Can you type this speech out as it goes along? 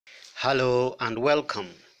Hello and welcome.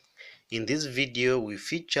 In this video we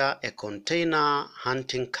feature a container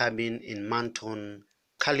hunting cabin in Manton,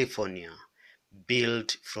 California,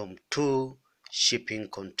 built from 2 shipping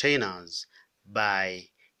containers by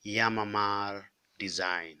YAMAMAR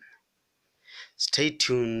Design. Stay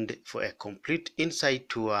tuned for a complete inside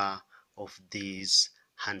tour of this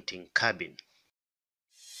hunting cabin.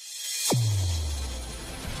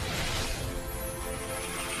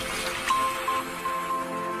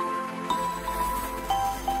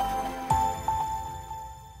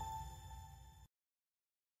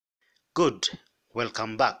 Good,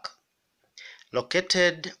 welcome back.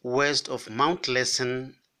 Located west of Mount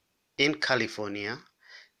Pleasant in California,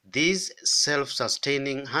 this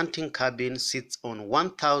self-sustaining hunting cabin sits on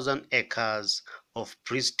 1,000 acres of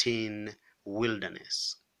pristine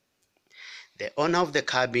wilderness. The owner of the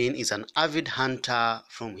cabin is an avid hunter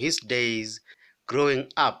from his days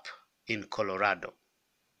growing up in Colorado.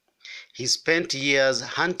 He spent years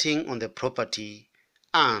hunting on the property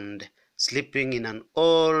and sleeping in an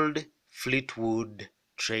old Fleetwood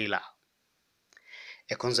trailer.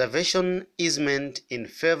 A conservation easement in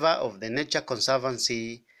favor of the Nature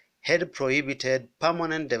Conservancy had prohibited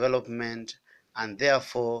permanent development, and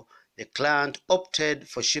therefore the client opted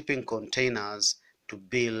for shipping containers to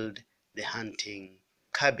build the hunting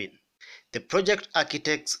cabin. The project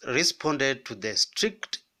architects responded to the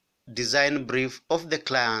strict design brief of the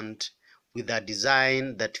client with a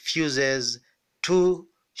design that fuses 2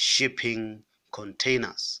 shipping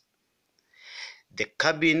containers. The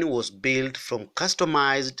cabin was built from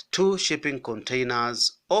customized 2 shipping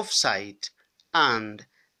containers off-site and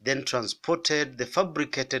then transported the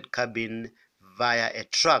fabricated cabin via a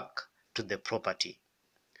truck to the property.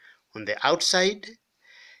 On the outside,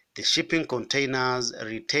 the shipping containers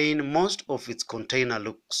retain most of its container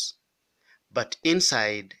looks, but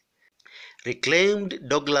inside, reclaimed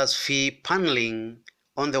Douglas fir paneling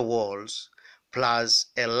on the walls plus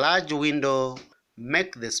a large window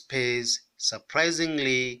make the space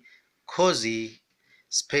surprisingly cozy,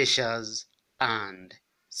 spacious, and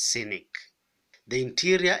scenic. The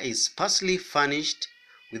interior is sparsely furnished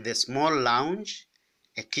with a small lounge,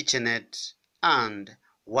 a kitchenette, and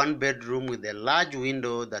 1 bedroom with a large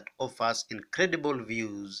window that offers incredible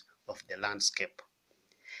views of the landscape.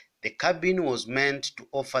 The cabin was meant to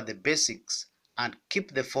offer the basics and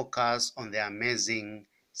keep the focus on the amazing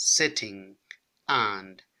setting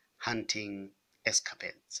and hunting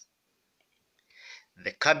escapades.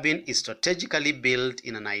 The cabin is strategically built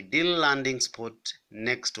in an ideal landing spot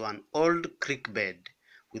next to an old creek bed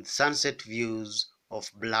with sunset views of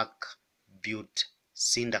Black Butte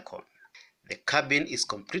cinder cone. The cabin is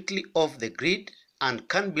completely off the grid and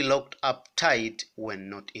can be locked up tight when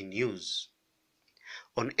not in use.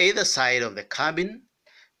 On either side of the cabin,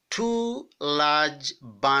 2 large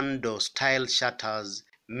barn door-style shutters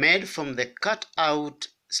made from the cut-out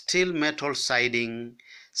steel metal siding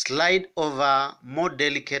slide over more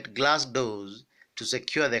delicate glass doors to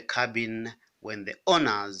secure the cabin when the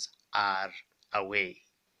owners are away.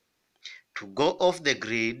 To go off the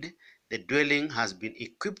grid, the dwelling has been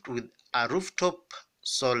equipped with a rooftop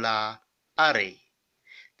solar array.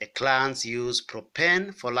 The clients use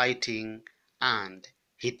propane for lighting and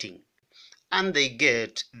heating, and they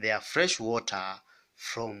get their fresh water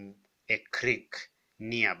from a creek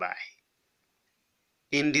nearby.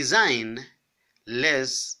 In design,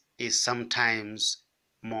 less is sometimes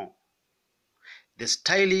more. The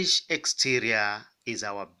stylish exterior is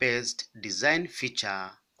our best design feature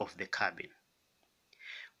of the cabin.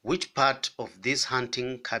 Which part of this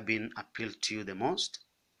hunting cabin appealed to you the most?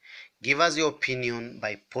 Give us your opinion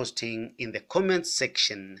by posting in the comments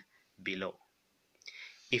section below.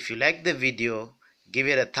 If you like the video, give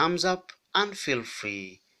it a thumbs up and feel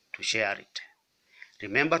free to share it.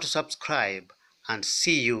 Remember to subscribe and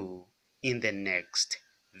see you in the next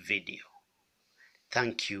video.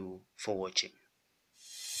 Thank you for watching.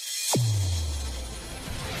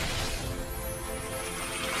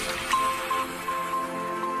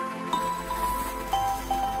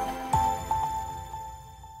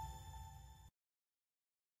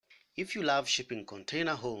 If you love shipping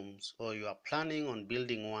container homes or you are planning on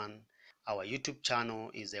building one, our YouTube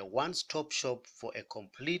channel is a one-stop shop for a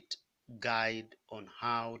complete guide on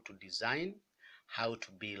how to design, how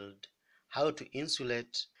to build, how to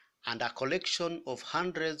insulate, and a collection of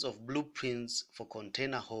hundreds of blueprints for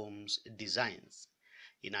container homes designs.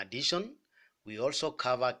 In addition, we also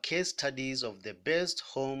cover case studies of the best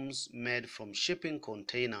homes made from shipping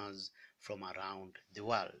containers from around the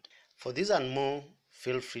world. For this and more,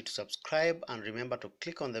 feel free to subscribe and remember to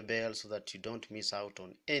click on the bell so that you don't miss out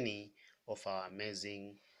on any of our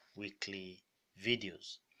amazing weekly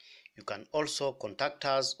videos. You can also contact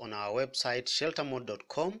us on our website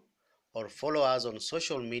sheltermode.com or follow us on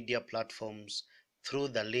social media platforms through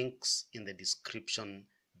the links in the description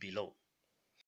below.